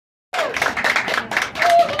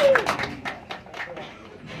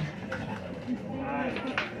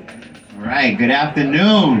right, good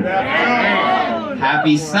afternoon.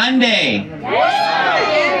 Happy Sunday.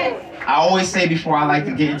 I always say before I like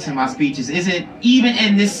to get into my speeches, even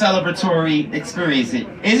in this celebratory experience,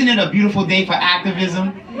 isn't it a beautiful day for activism?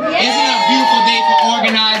 Isn't it a beautiful day for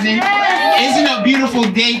organizing? Isn't it a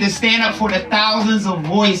beautiful day to stand up for the thousands of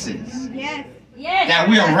voices that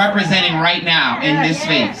we are representing right now in this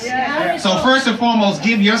space? So first and foremost,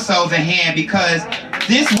 give yourselves a hand, because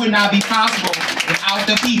this would not be possible without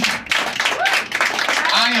the people.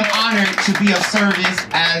 I am honored to be of service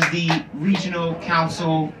as the Regional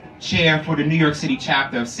Council Chair for the New York City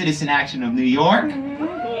chapter of Citizen Action of New York.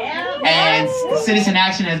 And Citizen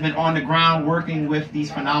Action has been on the ground working with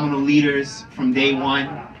these phenomenal leaders from day one.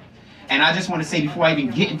 And I just want to say, before I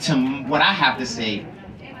even get into what I have to say,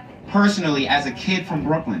 personally, as a kid from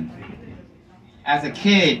Brooklyn, as a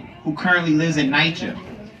kid who currently lives in NYCHA,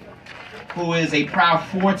 who is a proud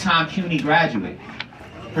 4-time CUNY graduate,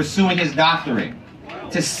 pursuing his doctorate,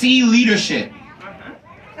 to see leadership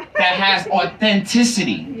that has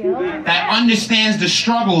authenticity, that understands the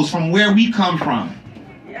struggles from where we come from,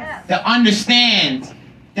 that understands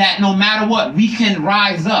that no matter what, we can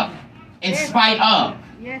rise up in spite of.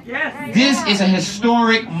 This is a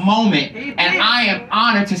historic moment, and I am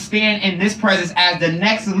honored to stand in this presence as the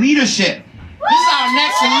next leadership. This is our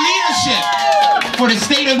next leadership for the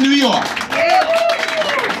state of New York.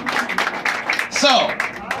 So,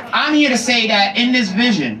 I'm here to say that in this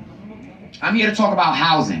vision, I'm here to talk about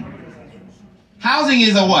housing. Housing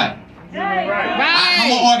is a what? I'm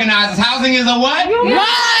gonna organize this. Housing is a what?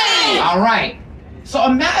 Right! All right. So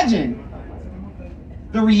imagine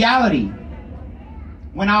the reality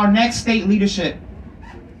when our next state leadership,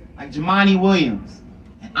 like Jumaane Williams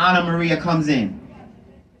and Anna Maria, comes in,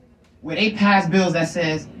 where they pass bills that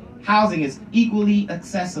says housing is equally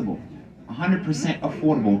accessible, 100%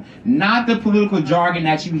 affordable, not the political jargon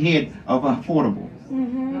that you hear of affordable.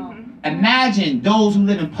 Imagine those who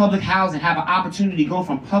live in public housing have an opportunity to go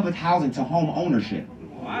from public housing to home ownership.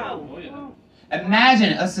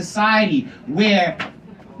 Imagine a society where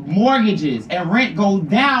mortgages and rent go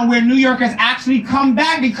down, where New Yorkers actually come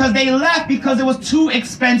back because they left because it was too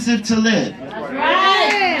expensive to live.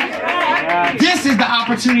 This is the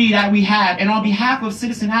opportunity that we have, and on behalf of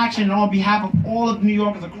Citizen Action and on behalf of all of New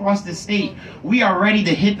Yorkers across the state, we are ready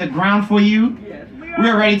to hit the ground for you. We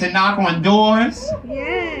are ready to knock on doors.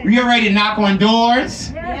 We are ready to knock on doors.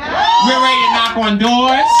 We're ready to knock on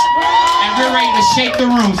doors. And we're ready to shake the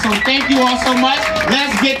room. So thank you all so much.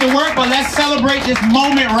 Let's get to work, but let's celebrate this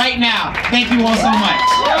moment right now. Thank you all so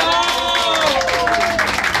much.